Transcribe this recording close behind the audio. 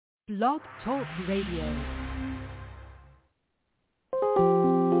Blog Talk Radio.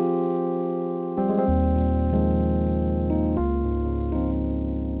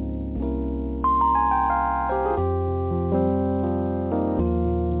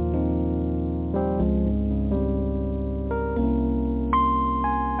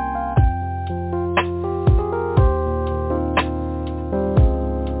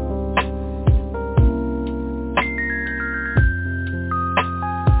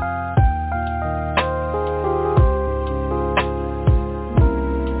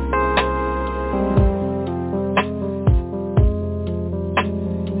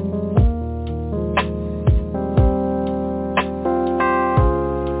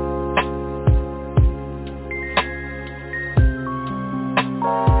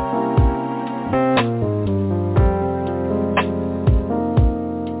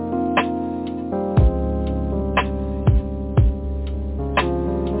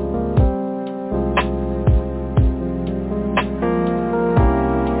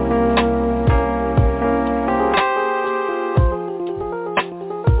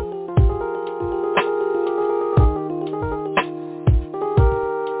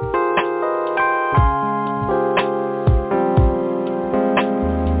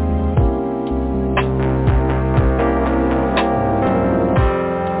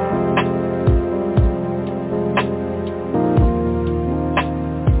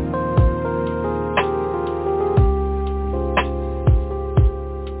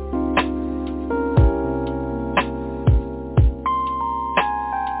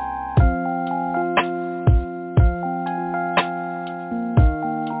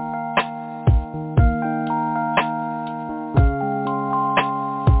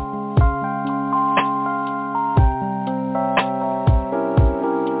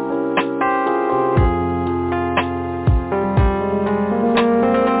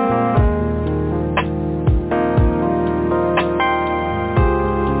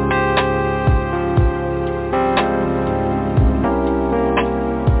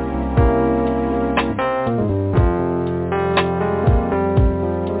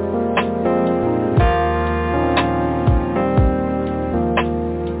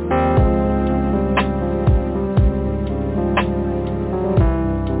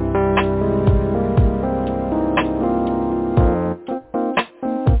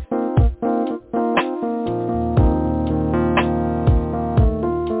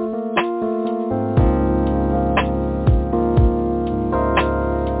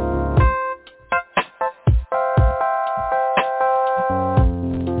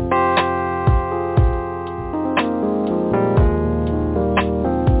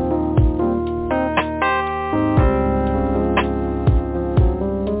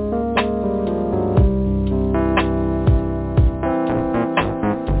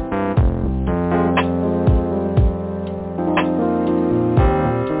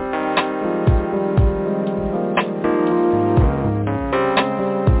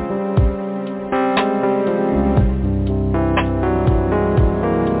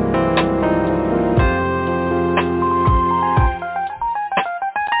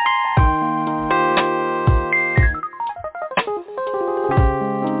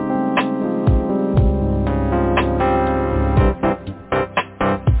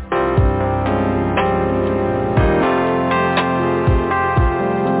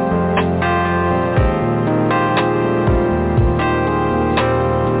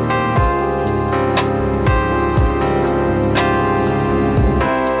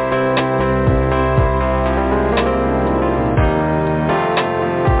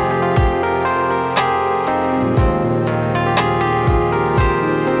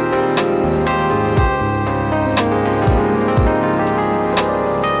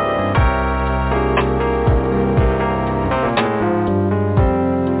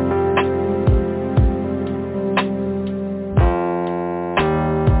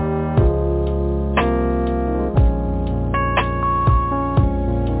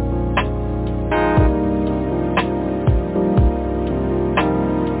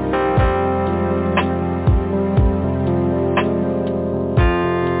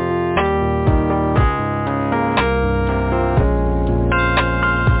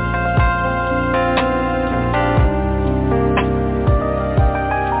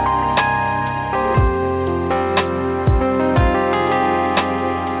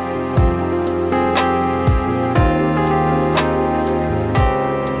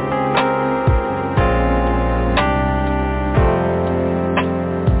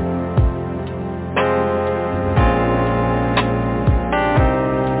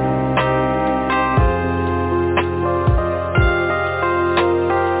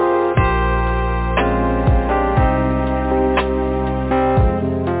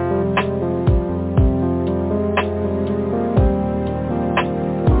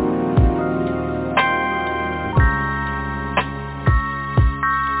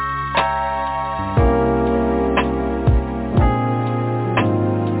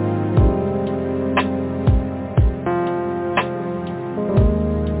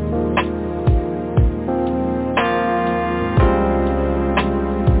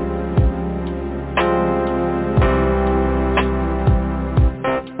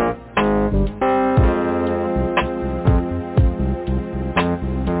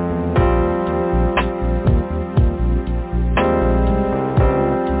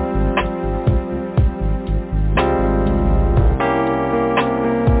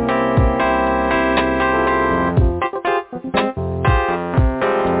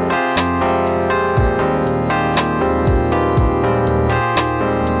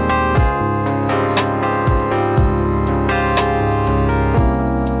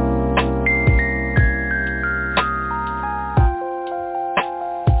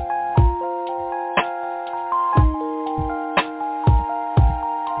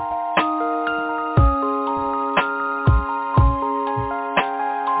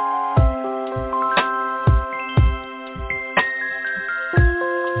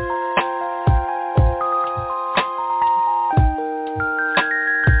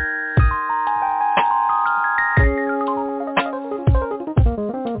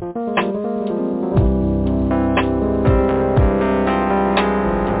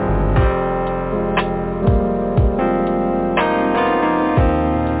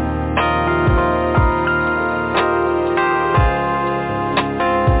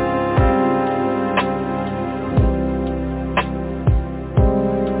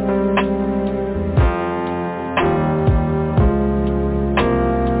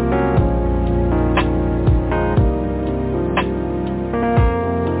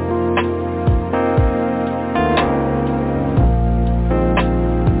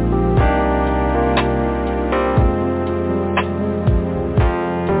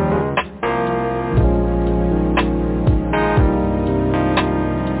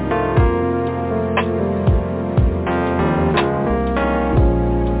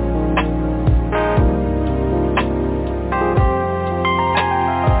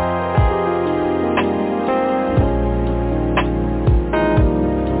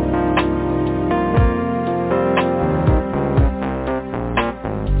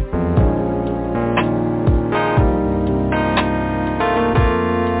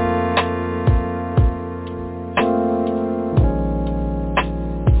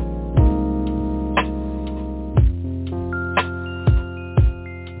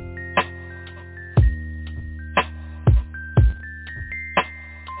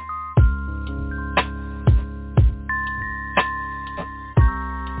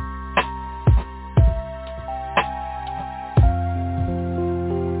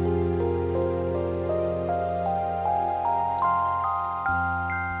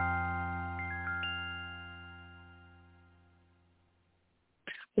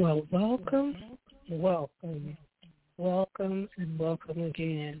 Well, welcome, and welcome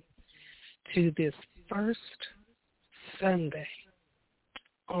again to this first Sunday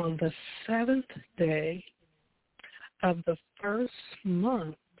on the seventh day of the first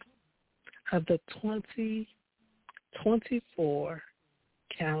month of the 2024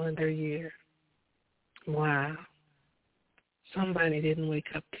 calendar year. Wow. Somebody didn't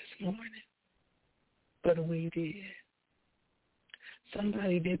wake up this morning, but we did.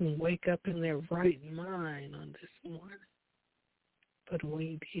 Somebody didn't wake up in their right mind on this morning, but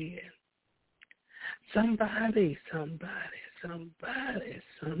we did. Somebody.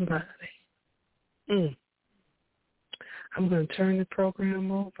 I'm going to turn the program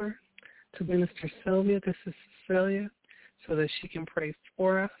over to Minister Sylvia. This is Cecilia, so that she can pray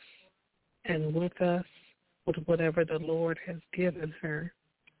for us and with us with whatever the Lord has given her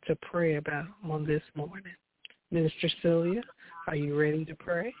to pray about on this morning. Minister Sylvia, are you ready to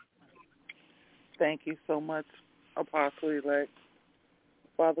pray? Thank you so much, Apostle-elect.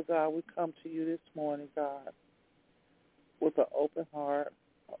 Father God, we come to you this morning, God, with an open heart,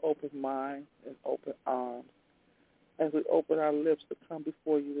 an open mind, and open arms. As we open our lips to come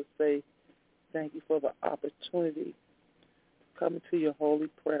before you to say thank you for the opportunity to come into your holy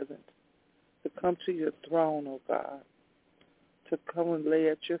presence, to come to your throne, oh God, to come and lay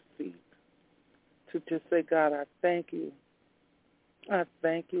at your feet, to just say, God, I thank you. I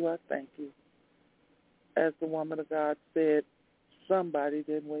thank you. I thank you. As the woman of God said, somebody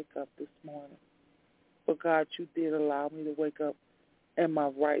didn't wake up this morning. But God, you did allow me to wake up in my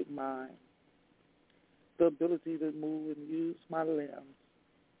right mind. The ability to move and use my limbs.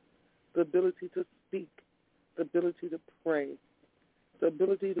 The ability to speak. The ability to pray. The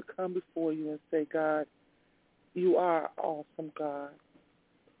ability to come before you and say, God, you are awesome, God.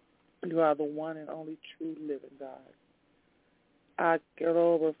 You are the one and only true living God. I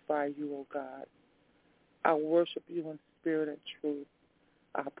glorify you, O God. I worship you in spirit and truth.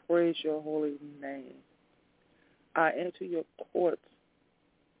 I praise your holy name. I enter your courts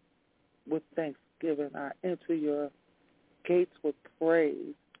with thanksgiving. I enter your gates with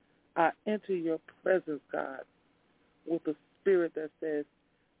praise. I enter your presence, God, with a spirit that says,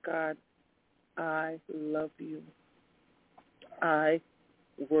 God, I love you. I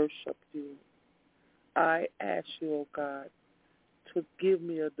worship you. I ask you, oh God, to give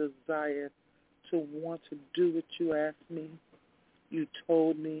me a desire to want to do what you asked me. You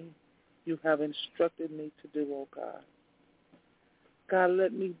told me. You have instructed me to do, oh God. God,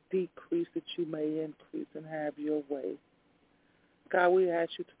 let me decrease that you may increase and have your way. God, we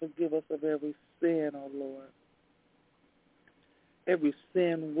ask you to forgive us of every sin, oh Lord. Every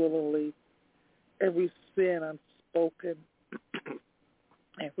sin willingly, every sin unspoken,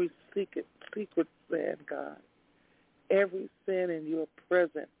 every secret sin, God. Every sin in your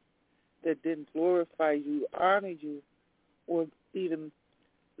presence that didn't glorify you, honor you, or even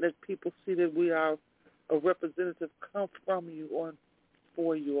let people see that we are a representative come from you or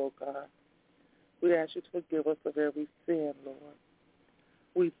for you, oh God. We ask you to forgive us of every sin, Lord.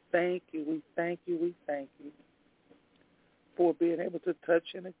 We thank you, we thank you, we thank you for being able to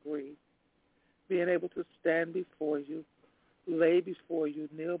touch and agree, being able to stand before you, lay before you,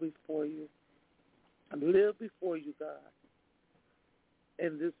 kneel before you, and live before you, God,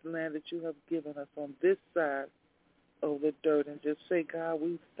 in this land that you have given us on this side of the dirt, and just say, God,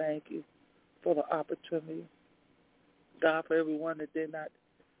 we thank you for the opportunity. God, for everyone that did not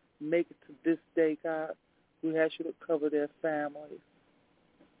make it to this day, God, we ask you to cover their families.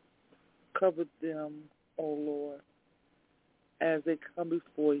 Cover them, oh Lord, as they come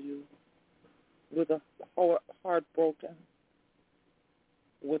before you with a heart broken,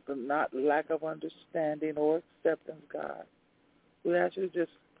 with a not lack of understanding or acceptance, God. We ask you to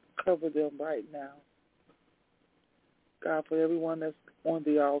just cover them right now. God, for everyone that's on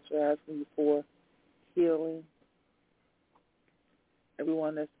the altar asking you for healing,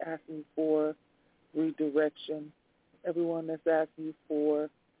 everyone that's asking you for redirection, everyone that's asking you for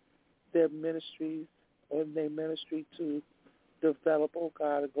their ministries or their ministry to develop, oh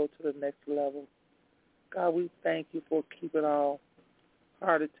God, and go to the next level. God, we thank you for keeping all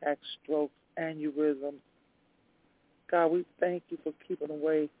heart attacks, strokes, aneurysms. God, we thank you for keeping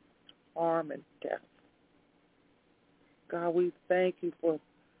away harm and death. God, we thank you for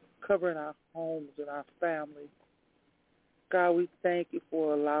covering our homes and our families. God, we thank you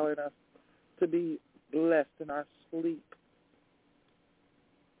for allowing us to be blessed in our sleep.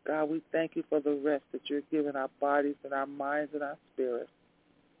 God, we thank you for the rest that you're giving our bodies and our minds and our spirits.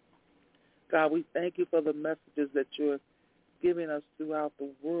 God, we thank you for the messages that you're giving us throughout the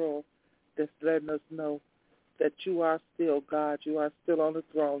world that's letting us know that you are still God. You are still on the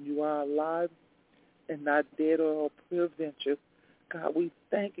throne. You are alive and not dead or peradventure. God, we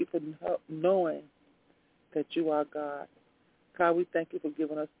thank you for knowing that you are God. God, we thank you for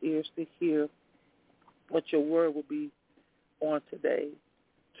giving us ears to hear what your word will be on today,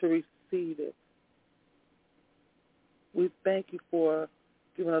 to receive it. We thank you for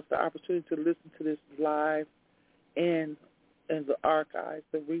giving us the opportunity to listen to this live and the archives,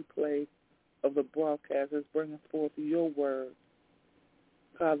 the replay of the broadcast that's bringing forth your word.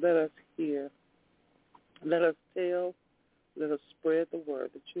 God, let us hear. Let us tell. Let us spread the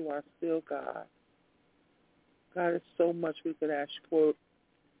word that you are still God. God, there's so much we could ask for,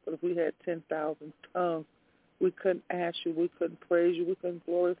 but if we had 10,000 tongues, we couldn't ask you, we couldn't praise you, we couldn't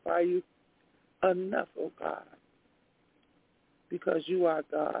glorify you enough, oh God, because you are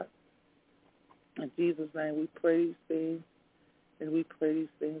God. In Jesus' name, we pray these things, and we pray these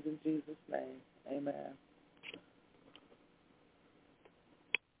things in Jesus' name. Amen.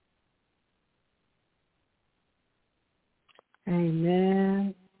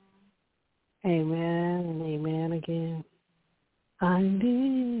 Amen. Amen and amen again. I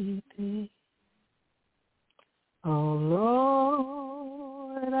need thee. Oh,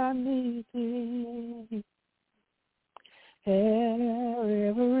 Lord, I need thee.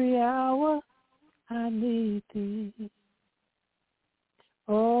 Every hour I need thee.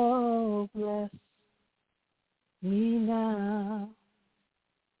 Oh, bless me now,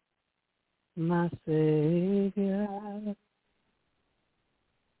 my Savior.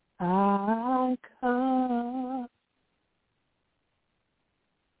 I come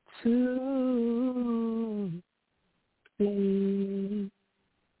to thee.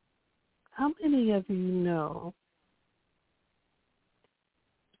 How many of you know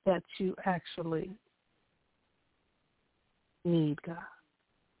that you actually need God?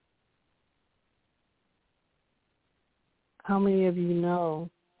 How many of you know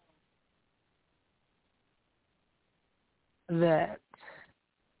that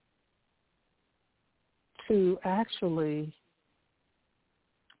to actually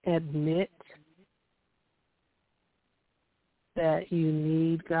admit that you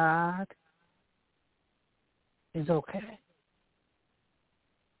need God is okay?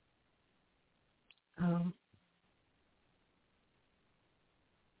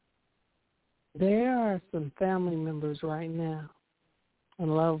 There are some family members right now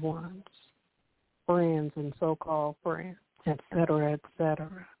and loved ones, friends and so-called friends, et cetera,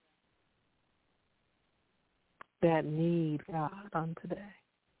 that need God on today.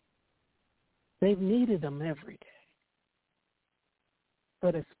 They've needed Him every day,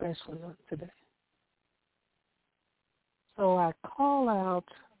 but especially on today. So I call out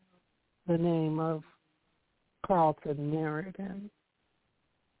the name of Carlton Merritt and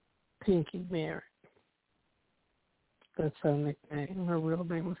Pinky Merritt. That's her nickname. Her real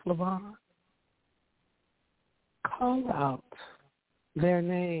name is LaVon. Call out their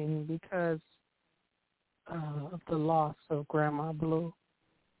name because of the loss of Grandma Blue.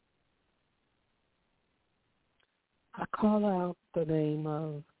 I call out the name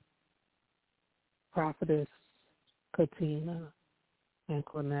of Prophetess Katina and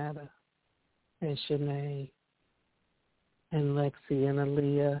Quinetta and Shanae and Lexi and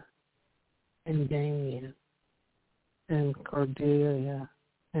Aaliyah and Damien and Cordelia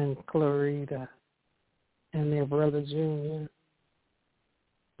and Clarita and their brother Junior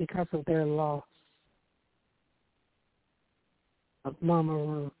because of their loss of Mama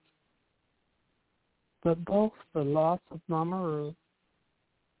Ruth. But both the loss of Mama Ruth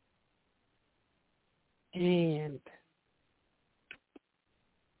and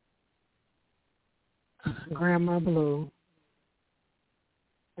Grandma Blue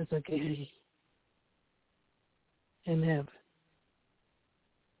is a game in heaven.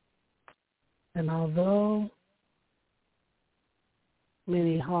 And although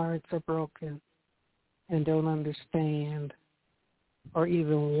many hearts are broken and don't understand or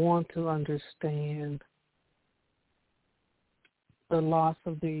even want to understand the loss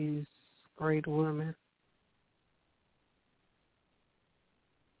of these great women,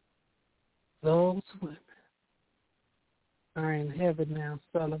 those women are in heaven now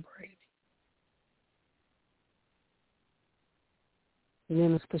celebrating.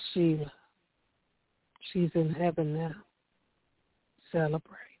 Minister Sheila, she's in heaven now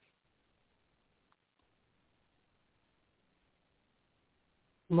celebrating.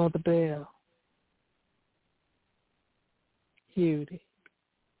 Mother Bell, Judy,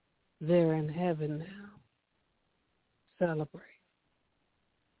 they're in heaven now celebrating.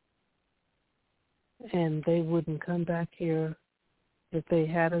 And they wouldn't come back here if they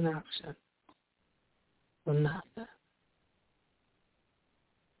had an option. for nothing.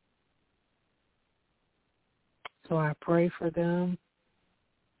 So I pray for them.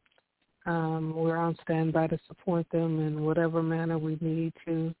 We're on standby to support them in whatever manner we need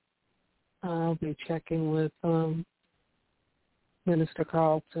to. I'll be checking with Minister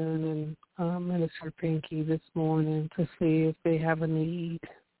Carlton and Minister Pinky this morning to see if they have a need.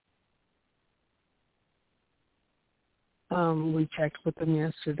 We checked with them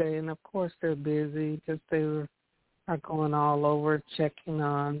yesterday, and of course they're busy because they are going all over checking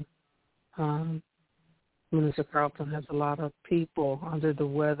on. Minister Carlton has a lot of people under the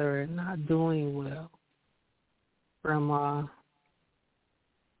weather and not doing well. Grandma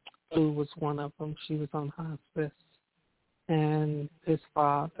Lou was one of them. She was on hospice. And his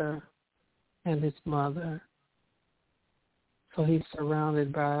father and his mother. So he's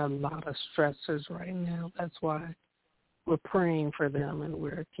surrounded by a lot of stressors right now. That's why we're praying for them and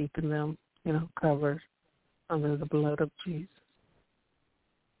we're keeping them, covered under the blood of Jesus.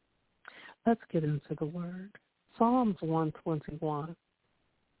 Let's get into the word. Psalms 121,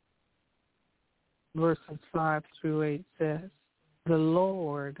 verses 5 through 8 says, "The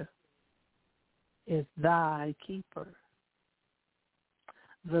Lord is thy keeper.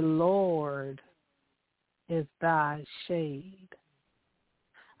 The Lord is thy shade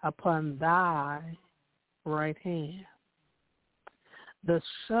upon thy right hand. The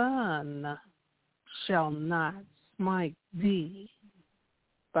sun shall not smite thee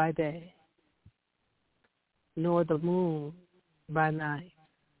by day, nor the moon by night.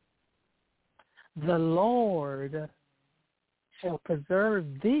 The Lord shall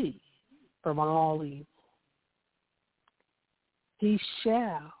preserve thee from all evil. He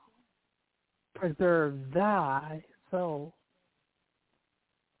shall preserve thy soul."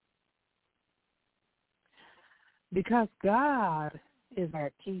 Because God is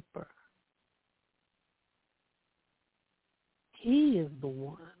our keeper. He is the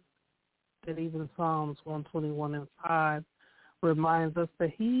one that even Psalms 121 and 5 reminds us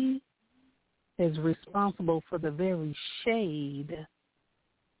that he is responsible for the very shade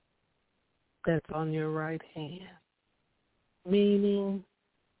that's on your right hand. Meaning,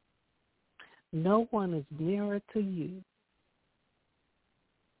 no one is nearer to you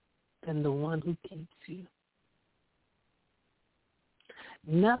than the one who keeps you.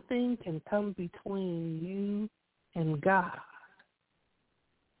 Nothing can come between you and God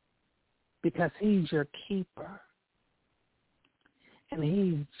because he's your keeper. And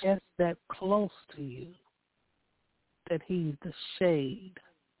he's just that close to you that he's the shade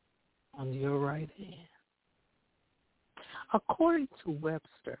on your right hand. According to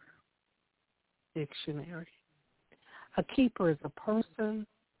Webster Dictionary, a keeper is a person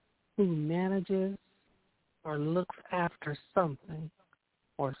who manages or looks after something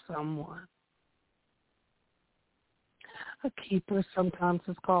or someone. A keeper sometimes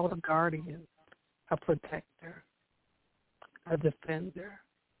is called a guardian, a protector, a defender,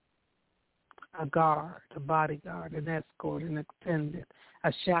 a guard, a bodyguard, an escort, an attendant,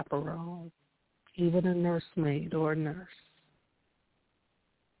 a chaperone, even a nursemaid or a nurse.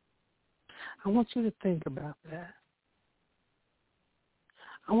 I want you to think about that.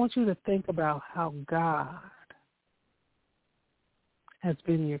 I want you to think about how God has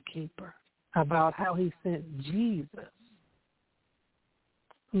been your keeper, about how he sent Jesus,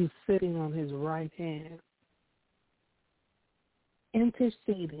 who's sitting on his right hand,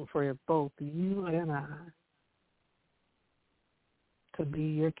 interceding for both you and I to be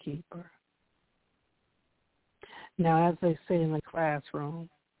your keeper. Now, as they say in the classroom,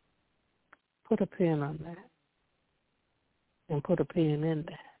 put a pin on that and put a pin in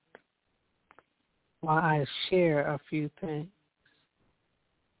that while I share a few things.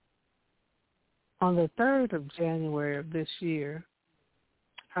 On the 3rd of January of this year,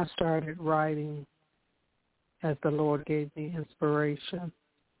 I started writing as the Lord gave me inspiration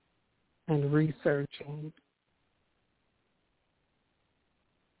and researching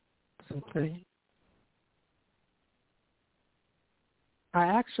some things. I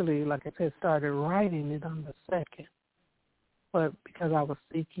actually, like I said, started writing it on the 2nd, but because I was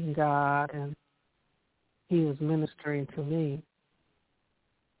seeking God and he was ministering to me,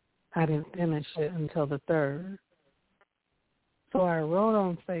 I didn't finish it until the 3rd. So I wrote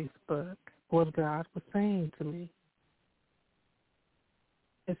on Facebook what God was saying to me.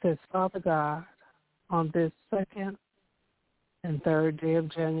 It says, "Father God, on this 2nd and 3rd day of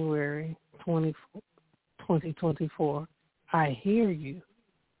January 2024, I hear you.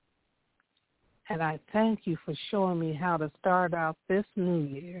 And I thank you for showing me how to start out this new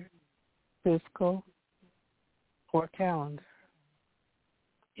year, fiscal or calendar,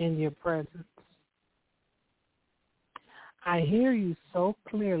 in your presence. I hear you so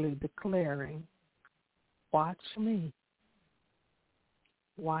clearly declaring, watch me,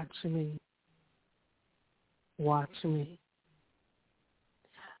 watch me, watch me.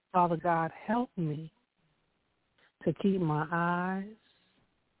 Father God, help me to keep my eyes,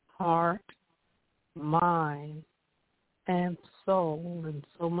 heart, mind, and soul, and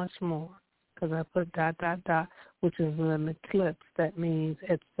so much more, because I put ... which is an eclipse. That means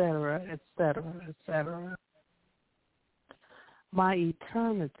et cetera, et cetera, et cetera. My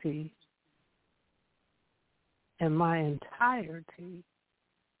eternity and my entirety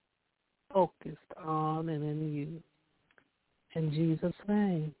focused on and in you. In Jesus'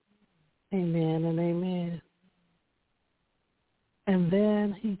 name, amen and amen. And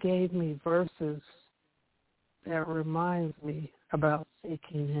then he gave me verses that reminds me about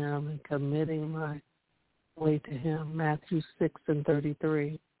seeking him and committing my way to him. Matthew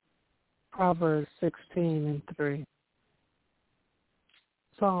 6:33, Proverbs 16:3,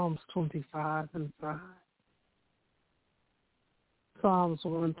 Psalms 25:5, Psalms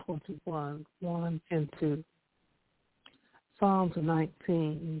 121, 1 and 2, Psalms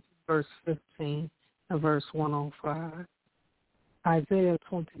 19, verse 15 and verse 105, Isaiah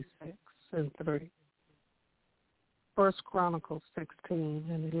 26:3, 1 Chronicles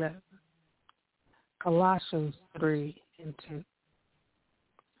 16:11, Colossians 3:2,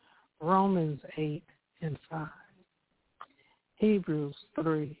 Romans 8:5, Hebrews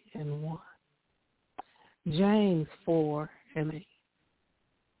 3:1, James 4:8,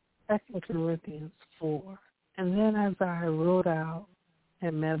 2 Corinthians 4. And then as I wrote out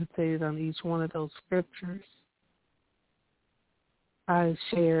and meditated on each one of those scriptures, I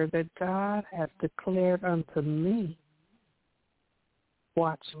shared that God has declared unto me,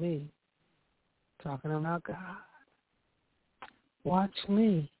 watch me, talking about God. Watch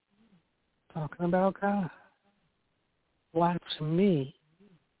me, talking about God. Watch me,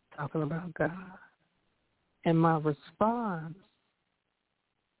 talking about God. And my response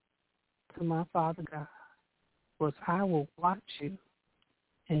to my Father God was, I will watch you.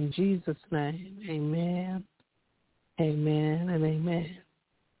 In Jesus' name, amen, amen, and amen.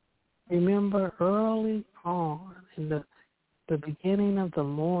 Remember early on in the beginning of the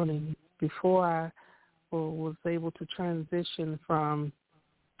morning, before I was able to transition from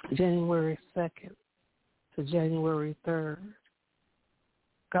January 2nd to January 3rd,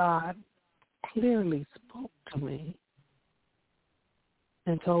 God clearly spoke to me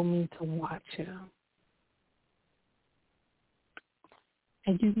and told me to watch him.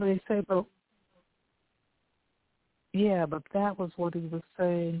 And you may say, but that was what he was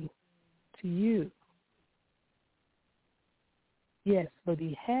saying to you. Yes, but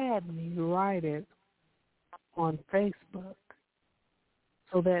he had me write it on Facebook.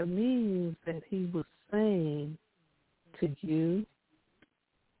 So that means that he was saying to you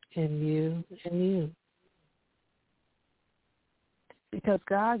and you and you. Because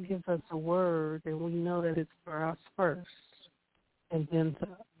God gives us a word, and we know that it's for us first and then to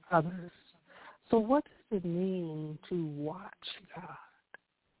others. So what does it mean to watch God?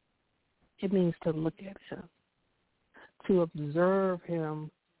 It means to look at him, to observe him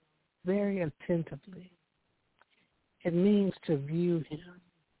very attentively. It means to view him.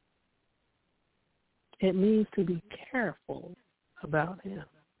 It means to be careful about him.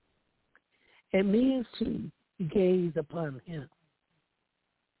 It means to gaze upon him.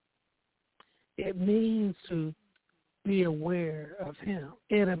 It means to be aware of him.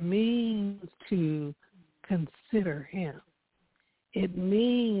 It means to consider him. It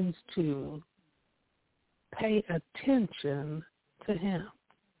means to pay attention to him.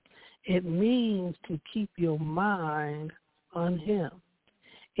 It means to keep your mind on him.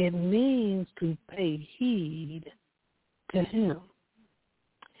 It means to pay heed to him.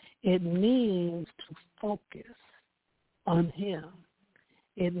 It means to focus on him.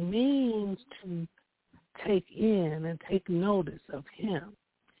 It means to take in and take notice of him.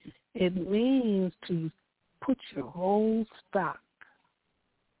 It means to put your whole stock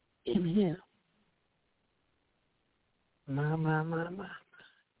in him. My.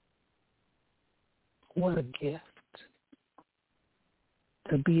 What a gift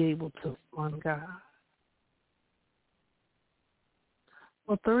to be able to fund God.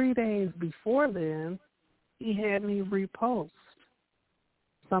 Well, 3 days before then, he had me repost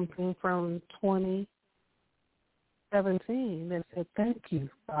something from 2017 that said, thank you,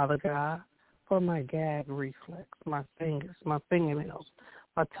 Father God, for my gag reflex, my fingers, my fingernails,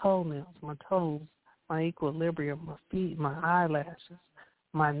 my toenails, my toes, my equilibrium, my feet, my eyelashes,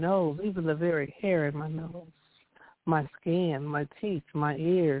 my nose, even the very hair in my nose, my skin, my teeth, my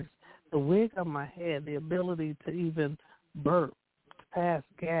ears, the wig on my head, the ability to even burp, to pass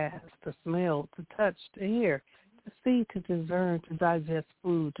gas, to smell, to touch, to hear, to see, to discern, to digest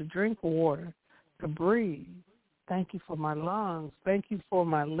food, to drink water, to breathe. Thank you for my lungs. Thank you for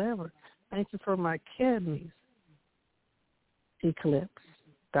my liver. Thank you for my kidneys. Eclipse, ...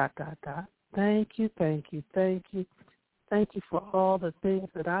 Thank you, thank you, thank you. Thank you for all the things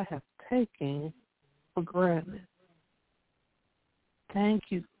that I have taken for granted. Thank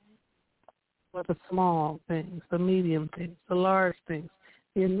you for the small things, the medium things, the large things,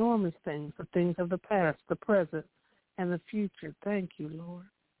 the enormous things, the things of the past, the present, and the future. Thank you, Lord.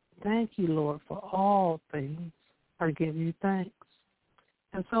 Thank you, Lord, for all things. I give you thanks.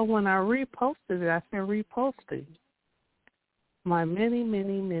 And so when I reposted it, I said reposting. My many,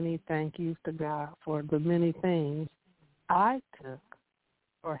 many, many thank yous to God for the many things I took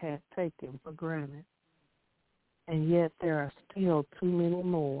or had taken for granted. And yet there are still too many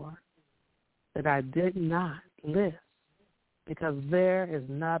more that I did not list because there is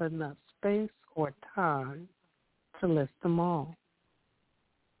not enough space or time to list them all.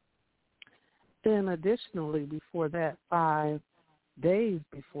 Then additionally, before that, 5 days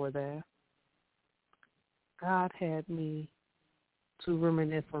before that, God had me to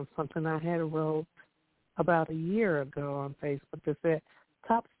reminisce on something I had wrote about a year ago on Facebook that said,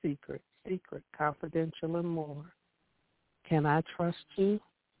 top secret, secret, confidential, and more. Can I trust you?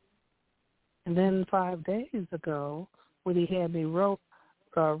 And then 5 days ago, when he had me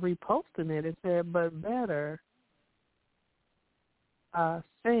reposting it, it said, but better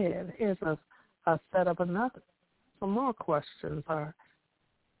said, here's a set of another. Some more questions are,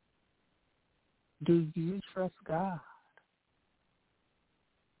 do you trust God?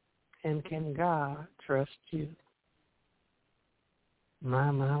 And can God trust you?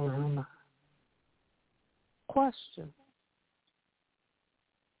 My. Question.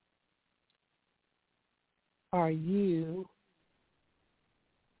 Are you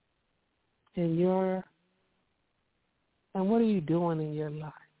and what are you doing in your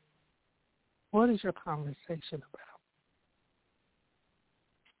life? What is your conversation about?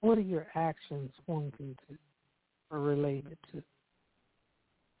 What are your actions pointing to or related to?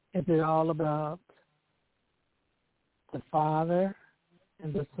 Is it all about the Father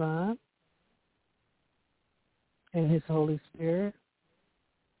and the Son and His Holy Spirit?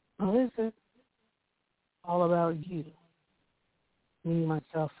 Or is it all about you, me,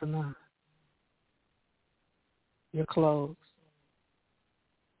 myself, and I? Your clothes,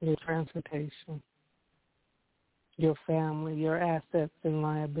 your transportation, your family, your assets and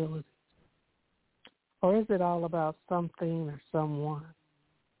liabilities? Or is it all about something or someone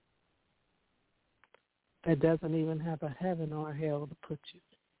that doesn't even have a heaven or a hell to put you?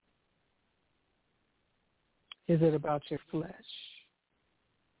 Is it about your flesh,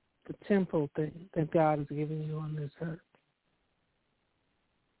 the temporal thing that God has given you on this earth?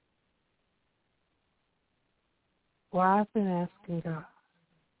 Well, I've been asking God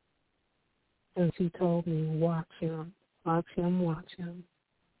since He told me, watch Him, watch Him, watch Him.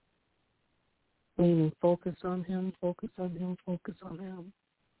 Meaning focus on Him, focus on Him, focus on Him.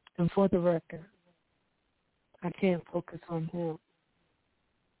 And for the record, I can't focus on Him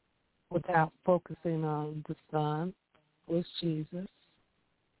without focusing on the Son, who is Jesus,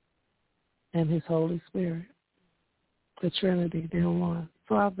 and His Holy Spirit, the Trinity, they're one.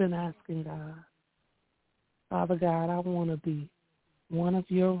 So I've been asking God, Father God, I want to be one of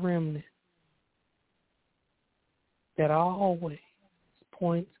your remnant that always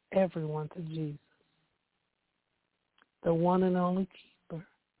points everyone to Jesus, the one and only keeper,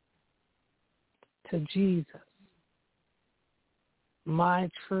 to Jesus, my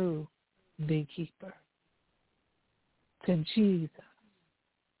true beekeeper, to Jesus,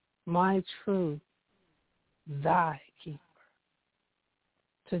 my true thy keeper,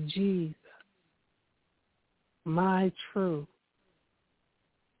 to Jesus, my true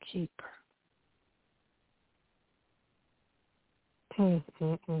keeper.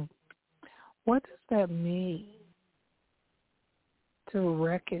 What does that mean to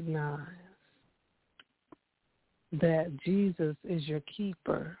recognize that Jesus is your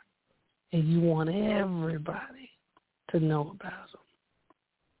keeper and you want everybody to know about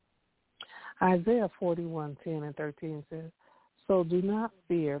Him? Isaiah 41:10 and 13 says, so do not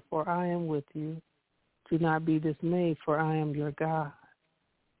fear, for I am with you. Do not be dismayed, for I am your God.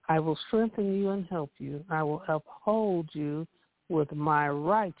 I will strengthen you and help you. I will uphold you with my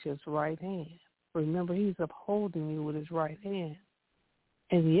righteous right hand. Remember, He's upholding you with His right hand.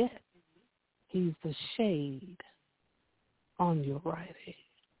 And yet, He's the shade on your right hand.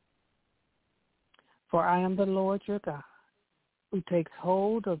 For I am the Lord your God, who takes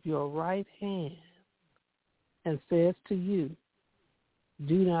hold of your right hand and says to you,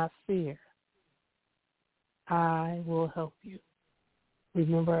 do not fear. I will help you.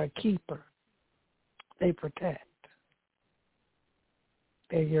 Remember, a keeper. They protect.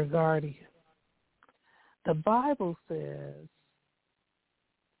 They're your guardian. The Bible says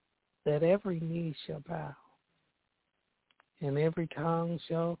that every knee shall bow and every tongue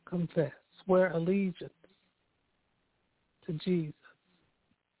shall confess, swear allegiance to Jesus.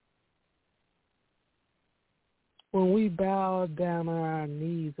 When we bow down on our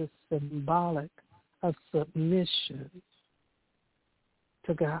knees, it's symbolic of submission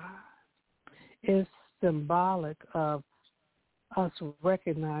to God. It's symbolic of us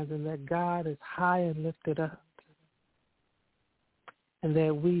recognizing that God is high and lifted up, and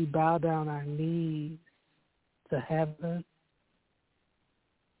that we bow down our knees to heaven,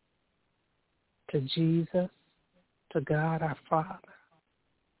 to Jesus, to God our Father.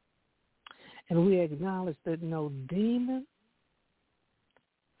 And we acknowledge that no demon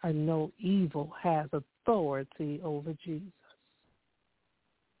and no evil has authority over Jesus,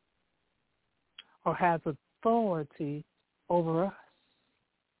 or has authority over us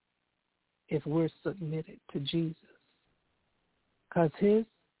if we're submitted to Jesus, because his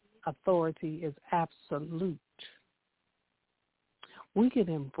authority is absolute. We can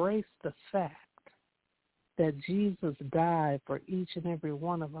embrace the fact that Jesus died for each and every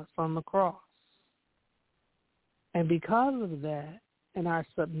one of us on the cross. And because of that, and our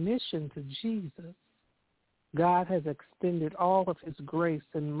submission to Jesus, God has extended all of his grace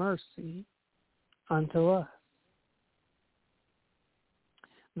and mercy unto us.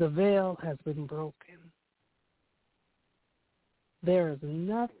 The veil has been broken. There is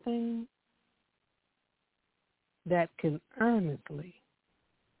nothing that can earnestly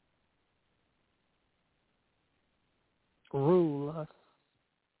rule us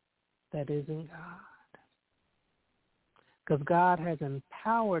that isn't God. Because God has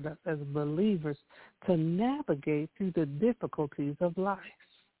empowered us as believers to navigate through the difficulties of life,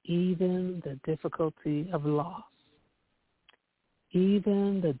 even the difficulty of loss,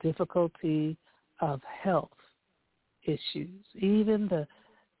 even the difficulty of health issues, even the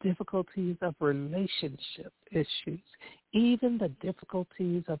difficulties of relationship issues, even the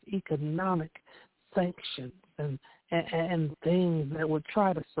difficulties of economic sanctions and things that would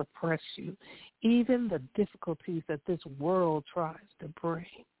try to suppress you, even the difficulties that this world tries to bring.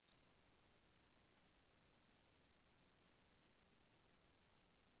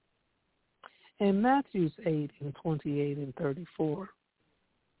 In Matthew 8 and 28 and 34,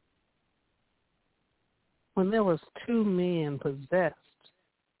 when there was two men possessed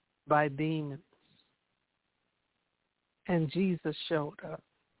by demons, and Jesus showed up,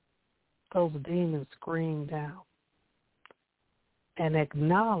 those demons screamed out and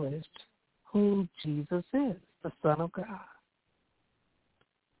acknowledged who Jesus is, the Son of God.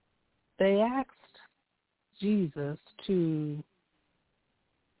 They asked Jesus to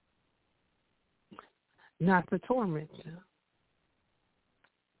not to torment them.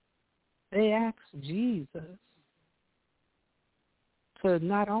 They asked Jesus to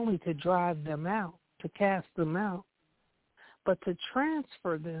not only to drive them out, to cast them out, but to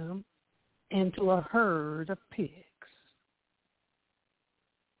transfer them into a herd of pigs.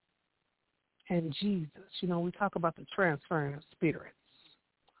 And Jesus, we talk about the transferring of spirits.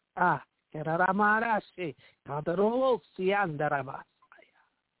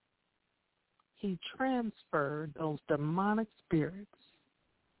 He transferred those demonic spirits.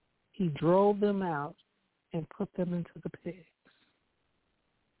 He drove them out and put them into the pigs.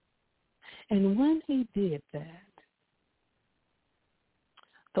 And when he did that,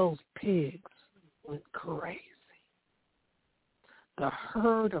 those pigs went crazy. The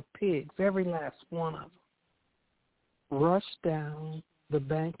herd of pigs, every last one of them, rushed down the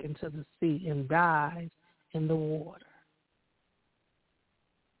bank into the sea and died in the water.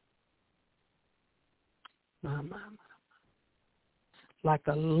 My. Like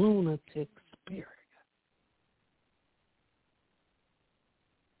a lunatic spirit.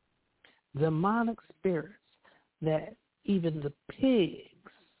 Demonic spirits that even the pigs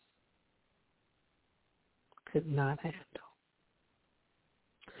could not handle.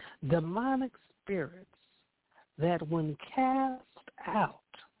 Demonic spirits that when cast out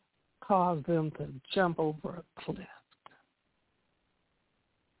cause them to jump over a cliff.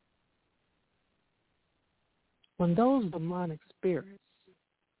 When those demonic spirits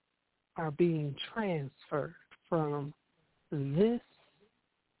are being transferred from this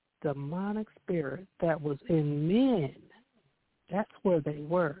demonic spirit that was in men, that's where they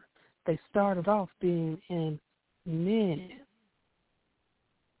were. They started off being in men.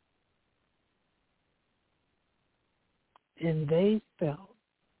 and they felt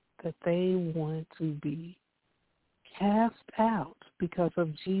that they wanted to be cast out because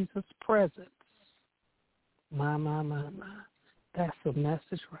of Jesus' presence. My. That's the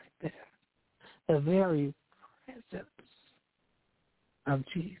message right there. The very presence of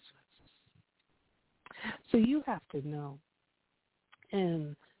Jesus. So you have to know,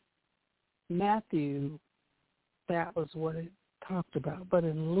 in Matthew, that was what it talked about. But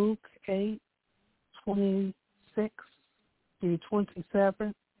in Luke 8:26 through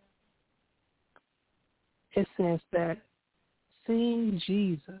 27, it says that seeing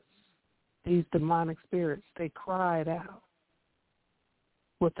Jesus, these demonic spirits, they cried out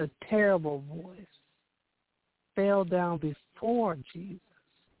with a terrible voice, fell down before Jesus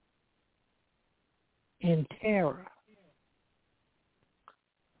in terror,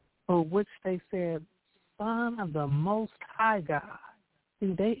 for which they said, Son of the Most High God.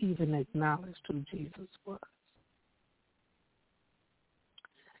 See, they even acknowledged who Jesus was.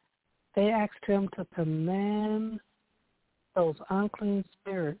 They asked him to command those unclean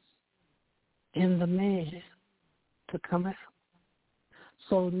spirits in the man to come out.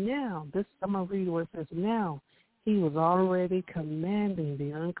 So now, I'm going to read what it says. Now, he was already commanding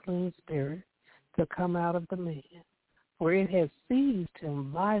the unclean spirit to come out of the man, for it had seized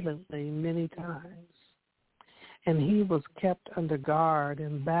him violently many times. And he was kept under guard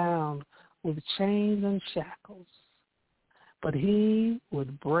and bound with chains and shackles. But he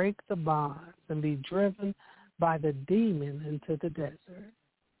would break the bonds and be driven by the demon into the desert.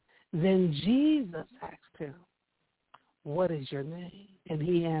 Then Jesus asked him, What is your name? And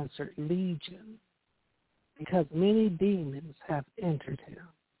he answered, Legion, because many demons have entered him.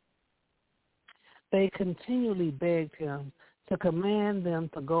 They continually begged him to command them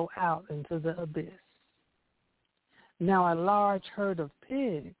to go out into the abyss. Now a large herd of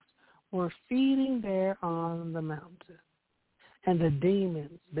pigs were feeding there on the mountain, and the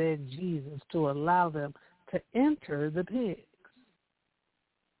demons begged Jesus to allow them to enter the pigs,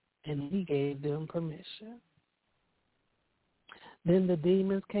 and he gave them permission. Then the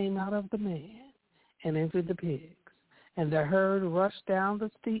demons came out of the man and entered the pigs, and the herd rushed down the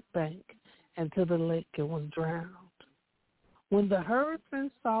steep bank into the lake and was drowned. When the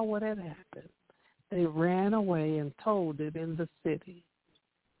herdsmen saw what had happened, they ran away and told it in the city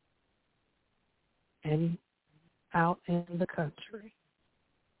and out in the country.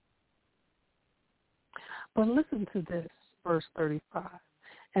 But listen to this, verse 35.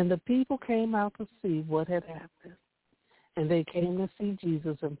 And the people came out to see what had happened. And they came to see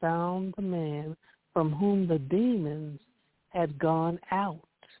Jesus and found the man from whom the demons had gone out,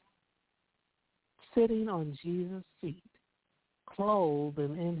 sitting on Jesus' feet, clothed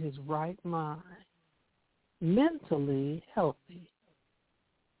and in his right mind, mentally healthy,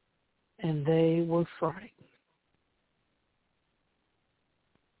 and they were frightened.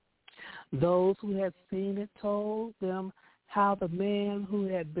 Those who had seen it told them how the man who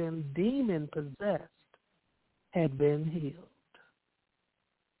had been demon-possessed had been healed.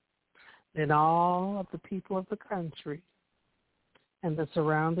 Then all of the people of the country and the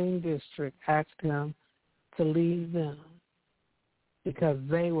surrounding district asked him to leave them because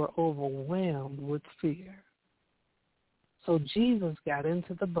they were overwhelmed with fear. So Jesus got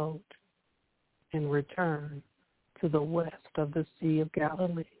into the boat and returned to the west of the Sea of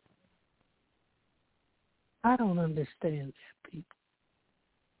Galilee. I don't understand that, people.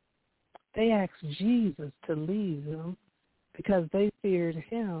 They asked Jesus to leave them because they feared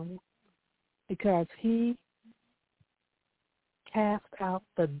him, because he cast out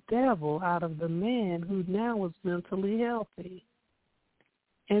the devil out of the man who now was mentally healthy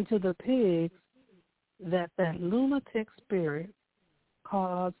into the pigs, that lunatic spirit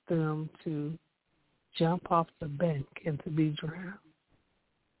caused them to jump off the bank and to be drowned.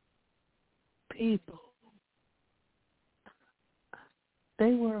 People,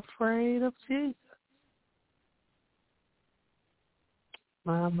 they were afraid of Jesus.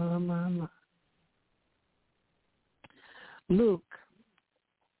 My. Luke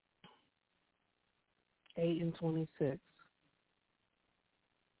 8:26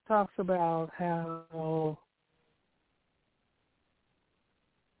 talks about how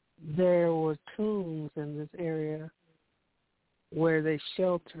there were tombs in this area where they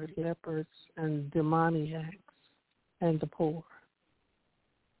sheltered lepers and demoniacs and the poor.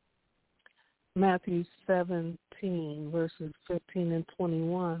 Matthew 17, verses 15 and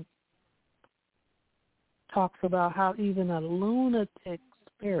 21 talks about how even a lunatic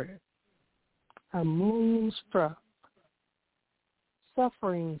spirit, a moonstruck,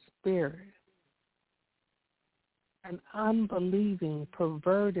 suffering spirit, an unbelieving,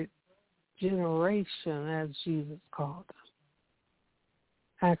 perverted generation, as Jesus called them,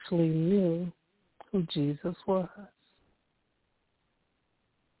 actually knew who Jesus was.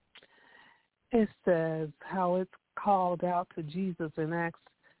 It says how it's called out to Jesus and asked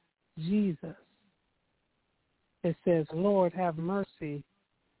Jesus. It says, Lord, have mercy.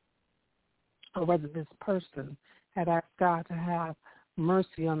 Or whether this person had asked God to have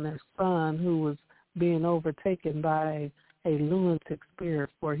mercy on their son who was being overtaken by a lunatic spirit,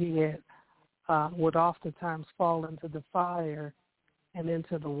 for he had would oftentimes fall into the fire and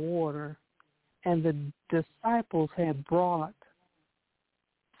into the water. And the disciples had brought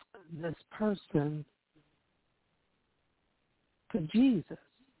this person to Jesus.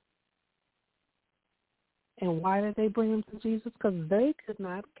 And why did they bring him to Jesus? Because they could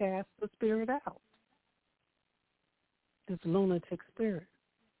not cast the spirit out, this lunatic spirit.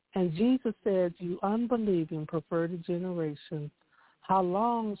 And Jesus said, you unbelieving, perverted generation, how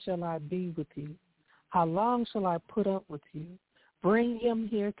long shall I be with you? How long shall I put up with you? Bring him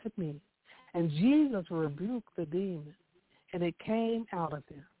here to me. And Jesus rebuked the demon, and it came out of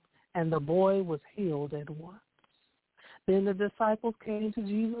him, and the boy was healed at once. Then the disciples came to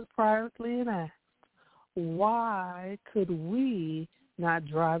Jesus privately and asked, why could we not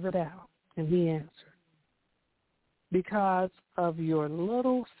drive it out? And he answered, because of your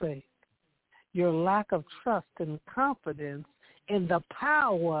little faith, your lack of trust and confidence in the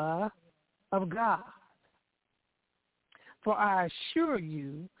power of God. For I assure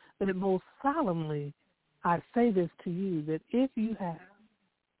you that most solemnly I say this to you, that if you have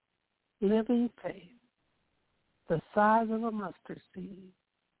living faith the size of a mustard seed,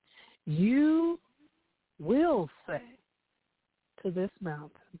 you will say to this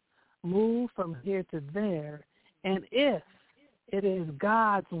mountain, move from here to there, and if it is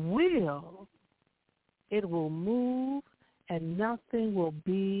God's will, it will move and nothing will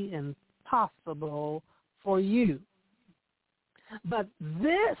be impossible for you. But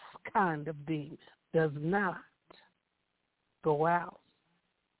this kind of demon does not go out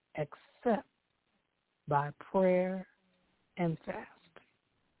except by prayer and fasting.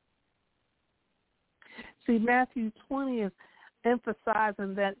 See, Matthew 20 is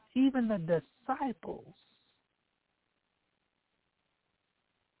emphasizing that even the disciples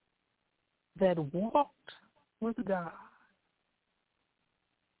that walked with God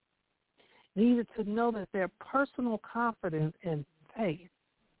needed to know that their personal confidence and faith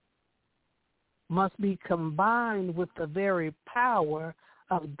must be combined with the very power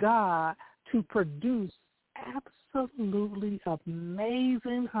of God to produce absolutely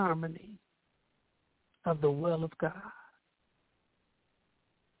amazing harmony of the will of God.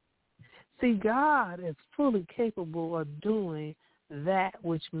 See, God is fully capable of doing that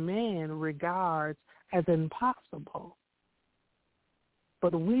which man regards as impossible.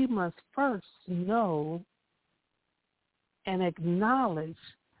 But we must first know and acknowledge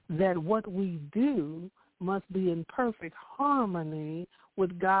that what we do must be in perfect harmony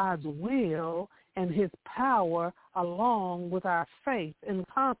with God's will and his power, along with our faith and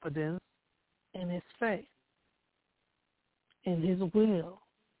confidence in his faith, in his will,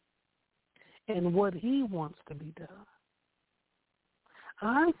 and what he wants to be done.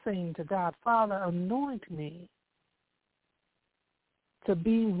 I'm saying to God, Father, anoint me to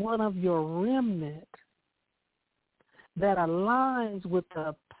be one of your remnant that aligns with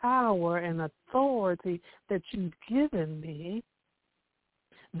the power and authority that you've given me,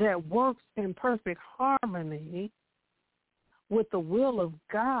 that works in perfect harmony with the will of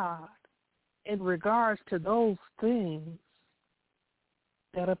God in regards to those things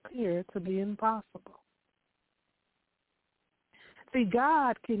that appear to be impossible. See,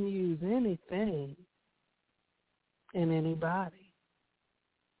 God can use anything and anybody.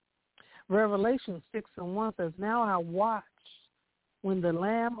 Revelation 6:1 says, now I watched when the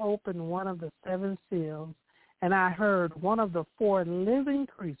Lamb opened one of the seven seals, and I heard one of the four living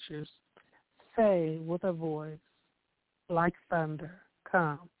creatures say with a voice like thunder,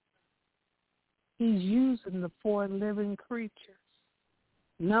 come. He's using the four living creatures.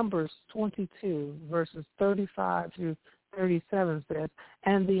 Numbers 22, verses 35 through 37 says,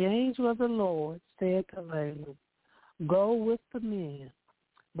 and the angel of the Lord said to Balaam, go with the men,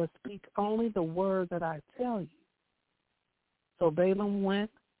 but speak only the word that I tell you. So Balaam went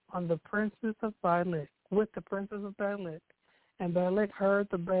on the princes of Balak, with the princes of Balak, and Balak heard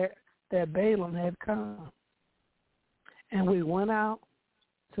that Balaam had come. And we went out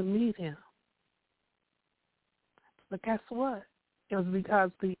to meet him. But guess what? It was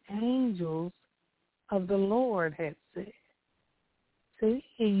because the angels of the Lord had said. See,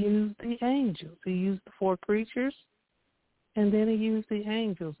 he used the angels. He used the four creatures, and then he used the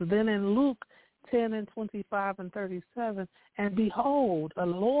angels. Then in Luke 10 and 25 and 37, and behold, a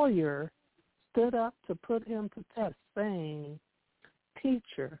lawyer stood up to put him to test, saying,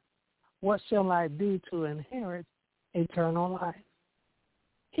 Teacher, what shall I do to inherit eternal life?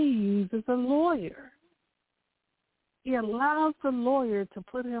 He uses a lawyer. He allows the lawyer to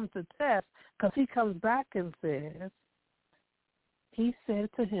put him to test because he comes back and says, he said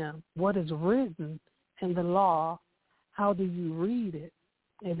to him, what is written in the law, how do you read it?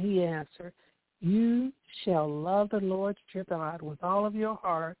 And he answered, you shall love the Lord your God with all of your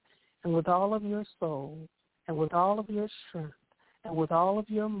heart and with all of your soul and with all of your strength and with all of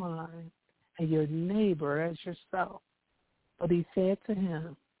your mind and your neighbor as yourself. But he said to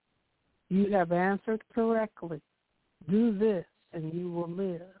him, you have answered correctly. Do this and you will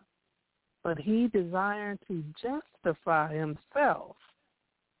live. But he, desiring to justify himself,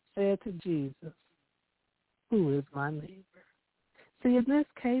 said to Jesus, who is my neighbor? See, in this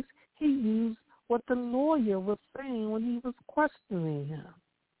case, he used what the lawyer was saying when he was questioning him.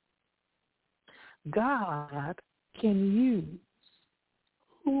 God can use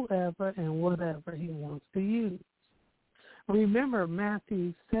whoever and whatever he wants to use. Remember,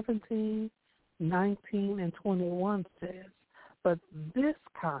 Matthew 17, 19, and 21 says, but this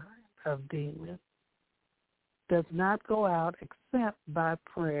kind of demon does not go out except by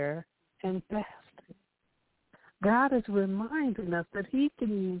prayer and fasting. God is reminding us that he can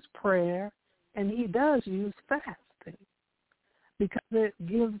use prayer, and he does use fasting because it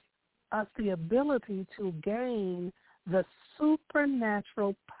gives us the ability to gain the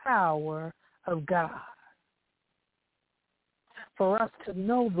supernatural power of God, for us to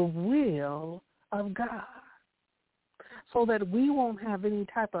know the will of God, so that we won't have any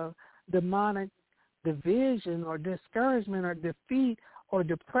type of demonic division or discouragement or defeat or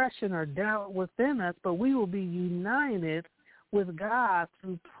depression or doubt within us, but we will be united with God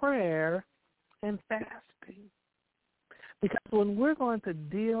through prayer and fasting. Because when we're going to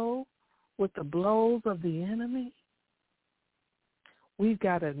deal with the blows of the enemy, we've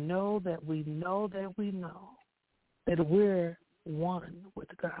got to know that we know that we know that we're one with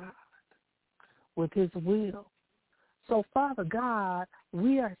God, with his will. So, Father God,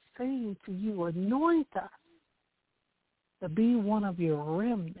 we are saying to you, anoint us to be one of your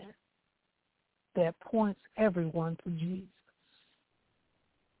remnant that points everyone to Jesus,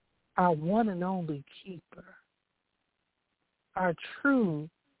 our one and only keeper, our true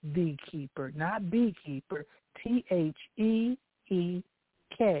beekeeper, not beekeeper, Thekeeper.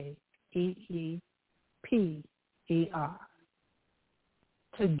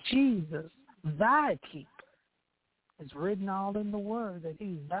 To Jesus, thy keeper. It's written all in the word that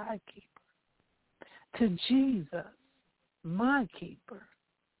he's thy keeper. To Jesus, my keeper,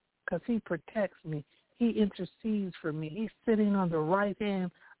 because he protects me. He intercedes for me. He's sitting on the right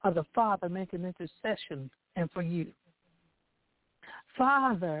hand of the Father making intercession and for you.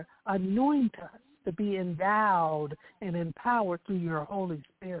 Father, anoint us to be endowed and empowered through your Holy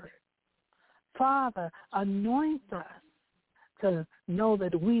Spirit. Father, anoint us to know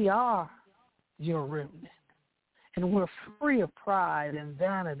that we are your remnant, and we're free of pride and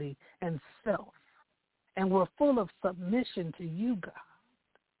vanity and self, and we're full of submission to you, God.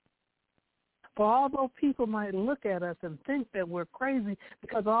 For although people might look at us and think that we're crazy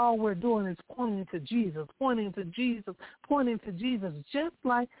because all we're doing is pointing to Jesus, pointing to Jesus, pointing to Jesus, just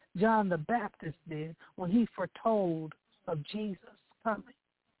like John the Baptist did when he foretold of Jesus coming.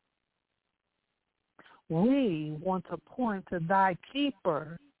 We want to point to thy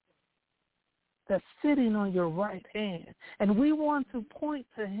keeper that's sitting on your right hand, and we want to point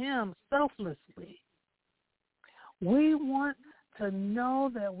to him selflessly. We want to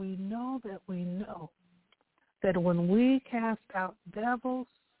know that we know that we know that when we cast out devils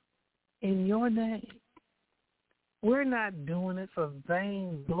in your name, we're not doing it for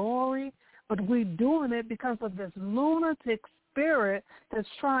vain glory, but we're doing it because of this lunatic spirit that's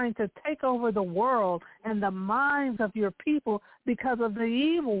trying to take over the world and the minds of your people because of the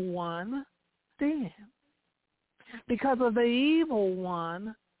evil one, sin. Because of the evil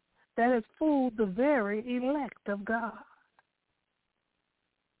one that has fooled the very elect of God.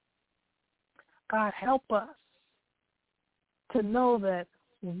 God, help us to know that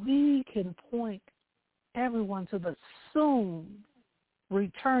we can point everyone to the soon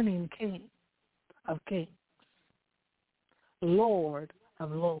returning King of Kings, Lord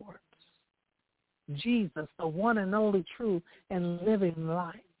of Lords, Jesus, the one and only true and living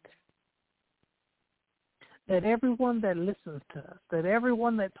light. That everyone that listens to us, that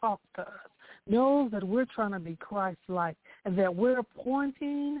everyone that talks to us knows that we're trying to be Christ-like and that we're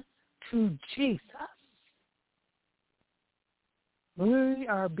pointing to Jesus. We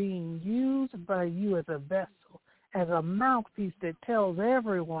are being used by you as a vessel, as a mouthpiece that tells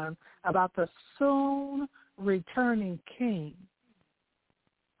everyone about the soon returning King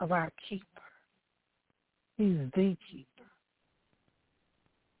of our keeper. He's the keeper.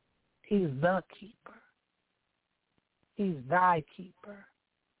 He's the keeper. He's thy keeper.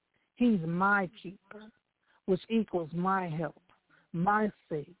 He's my keeper, which equals my help, my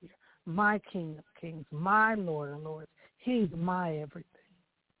Savior, my King of Kings, my Lord of Lords. He's my everything.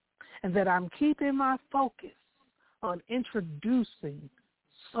 And that I'm keeping my focus on introducing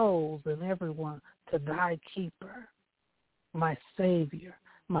souls and everyone to thy keeper, my Savior,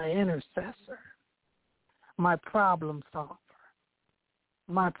 my intercessor, my problem solver,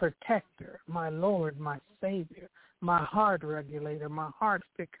 my protector, my Lord, my Savior, my heart regulator, my heart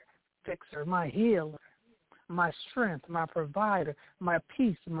fixer, my healer, my strength, my provider, my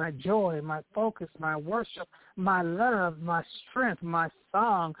peace, my joy, my focus, my worship, my love, my strength, my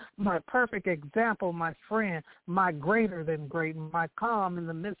song, my perfect example, my friend, my greater than great, my calm in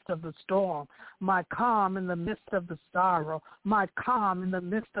the midst of the storm, my calm in the midst of the sorrow, my calm in the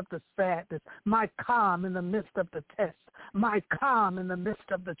midst of the sadness, my calm in the midst of the test, my calm in the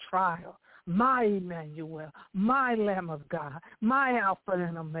midst of the trial. My Emmanuel, my Lamb of God, my Alpha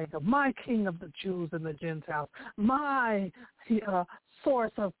and Omega, my King of the Jews and the Gentiles, my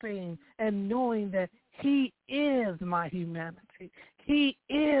source of being, and knowing that he is my humanity. He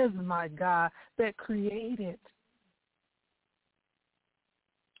is my God that created,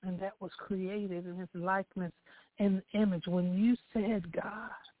 and that was created in his likeness and image. When you said,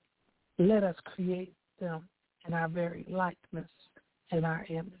 God, let us create them in our very likeness, in our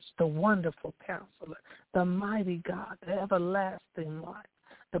image, the wonderful counselor, the mighty God, the everlasting life,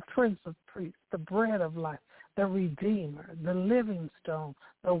 the Prince of Priests, the bread of life, the Redeemer, the living stone,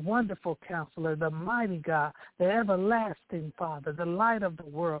 the wonderful counselor, the mighty God, the everlasting Father, the light of the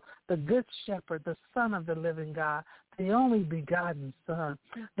world, the good shepherd, the Son of the living God, the only begotten Son,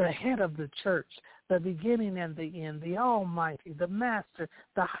 the head of the church, the beginning and the end, the Almighty, the Master,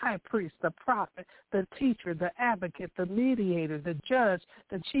 the High Priest, the Prophet, the Teacher, the Advocate, the Mediator, the Judge,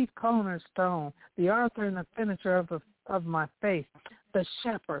 the Chief Cornerstone, the Author and the Finisher of my faith, the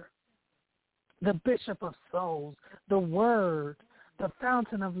Shepherd, the Bishop of Souls, the Word, the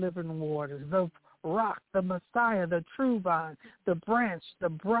Fountain of Living Waters, the Rock, the Messiah, the True Vine, the Branch, the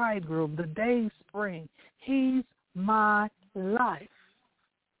Bridegroom, the Day Spring. He's my life.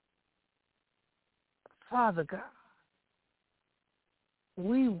 Father God,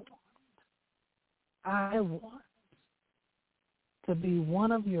 I want to be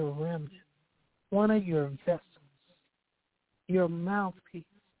one of your remnants, one of your vessels, your mouthpiece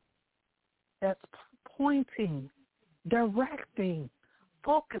that's pointing, directing,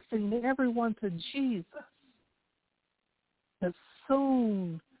 focusing everyone to Jesus, the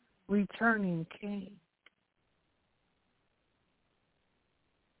soon returning King.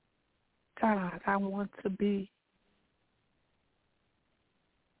 God, I want to be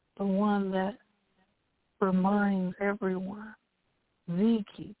the one that reminds everyone, the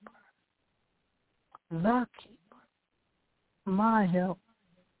keeper, my help,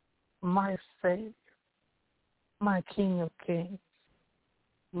 my Savior, my King of Kings,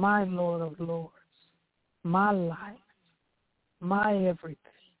 my Lord of Lords, my life, my everything,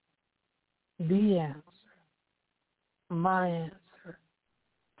 the answer, my answer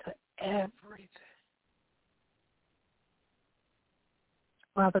to everything.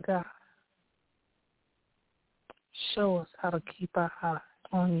 Father God, show us how to keep our eye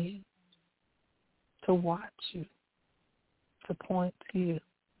on you, to watch you, to point to you,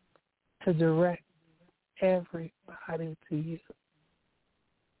 to direct everybody to you.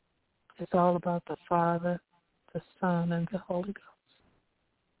 It's all about the Father, the Son, and the Holy Ghost.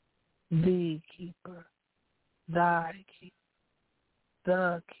 The keeper, thy keeper,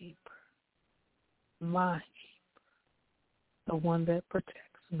 the keeper, my keeper, the one that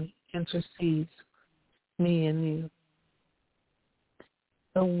protects me, intercedes me and you.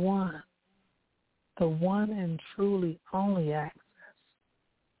 The one and truly only access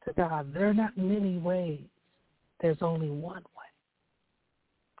to God. There are not many ways. There's only one way.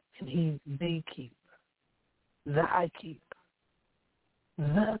 And he's the keeper, thy keeper,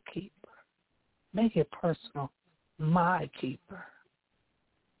 the keeper. Make it personal, my keeper.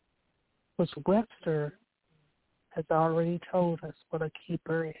 Which Webster has already told us what a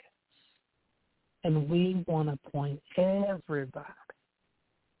keeper is. And we want to point everybody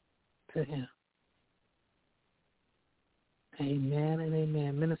to him. Amen and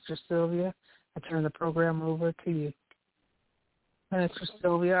amen. Minister Sylvia, I turn the program over to you. Minister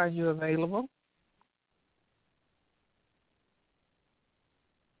Sylvia, are you available?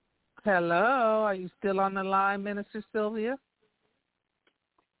 Hello. Are you still on the line, Minister Sylvia?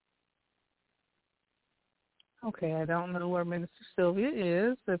 Okay, I don't know where Minister Sylvia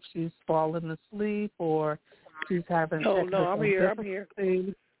is, if she's fallen asleep or she's having technical I'm here.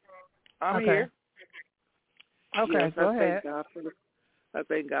 difficulties. I'm here. Okay, yes, go ahead. I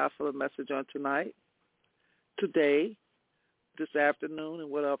thank God for the message on tonight, today, this afternoon, and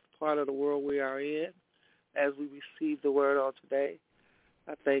whatever part of the world we are in as we receive the word on today.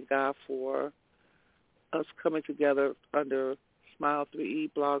 I thank God for us coming together under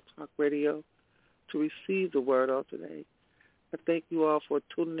S.M.I.L.3E Blog Talk Radio to receive the word on today. I thank you all for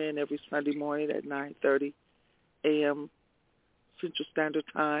tuning in every Sunday morning at 9:30 a.m. Central Standard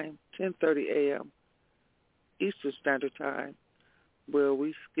Time, 10:30 a.m. Eastern Standard Time, where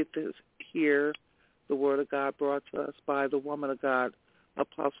we get to hear the word of God brought to us by the woman of God,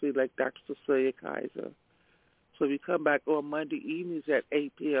 Apostle-elect Dr. Cecilia Kaiser. So we come back on Monday evenings at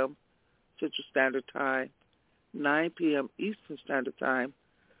 8 p.m. Central Standard Time, 9 p.m. Eastern Standard Time.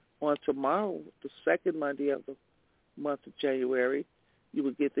 On tomorrow, the second Monday of the month of January, you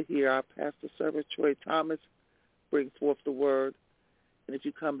will get to hear our pastor servant, Troy Thomas, bring forth the word. And if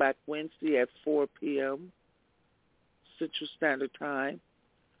you come back Wednesday at 4 p.m. Central Standard Time,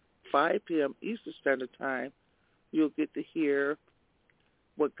 5 p.m. Eastern Standard Time, you'll get to hear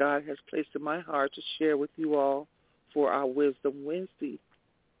what God has placed in my heart to share with you all for our Wisdom Wednesday.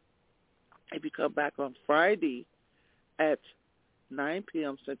 If you come back on Friday at 9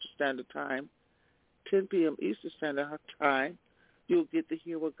 p.m. Central Standard Time, 10 p.m. Eastern Standard Time, you'll get to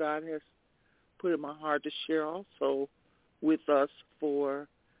hear what God has put in my heart to share also with us for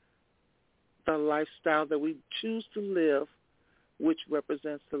the lifestyle that we choose to live, which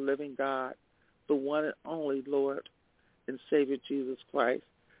represents the living God, the one and only Lord and Savior Jesus Christ.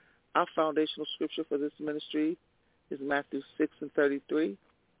 Our foundational scripture for this ministry is Matthew 6:33.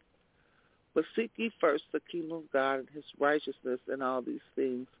 But seek ye first the kingdom of God and his righteousness, and all these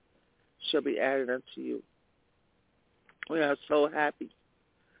things shall be added unto you. We are so happy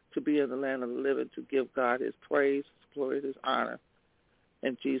to be in the land of the living, to give God his praise, his glory, his honor.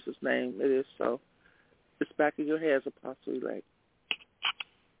 In Jesus' name, it is so. It's back in your hands, Apostle-elect.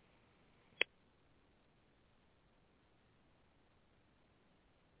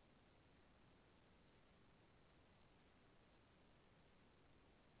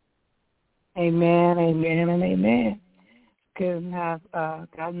 Amen, amen, and amen. Couldn't have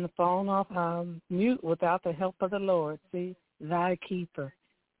gotten the phone off mute without the help of the Lord. See, thy keeper.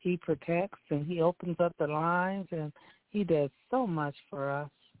 He protects and he opens up the lines and he does so much for us.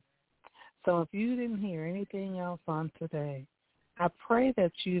 So if you didn't hear anything else on today, I pray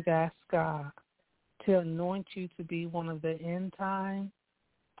that you've asked God to anoint you to be one of the end time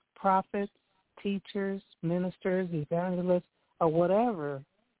prophets, teachers, ministers, evangelists, or whatever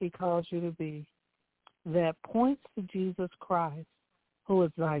he calls you to be, that points to Jesus Christ, who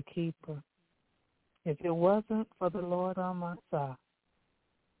is thy keeper. If it wasn't for the Lord on my side,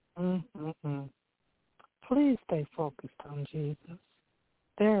 please stay focused on Jesus.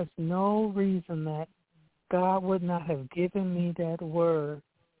 There is no reason that God would not have given me that word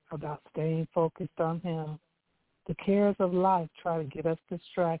about staying focused on him. The cares of life try to get us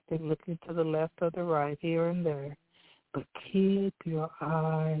distracted, looking to the left or the right, here and there. But keep your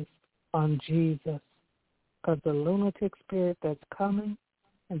eyes on Jesus, because the lunatic spirit that's coming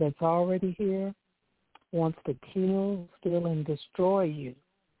and that's already here wants to kill, steal, and destroy you.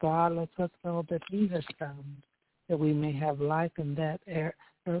 God lets us know that he has come, that we may have life in that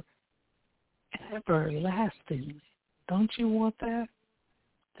everlastingly. Don't you want that?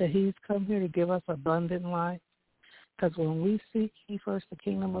 That he's come here to give us abundant life? Because when we seek ye first the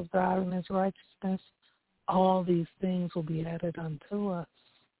kingdom of God and his righteousness, all these things will be added unto us.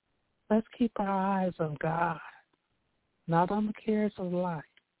 Let's keep our eyes on God, not on the cares of life,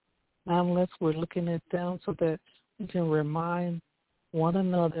 not unless we're looking at them so that we can remind one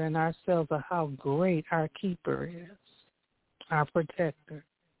another and ourselves of how great our keeper is, our protector,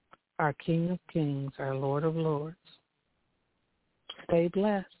 our King of kings, our Lord of lords. Stay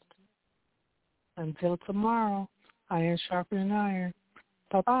blessed. Until tomorrow, iron sharpening iron.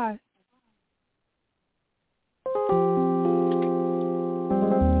 Bye-bye.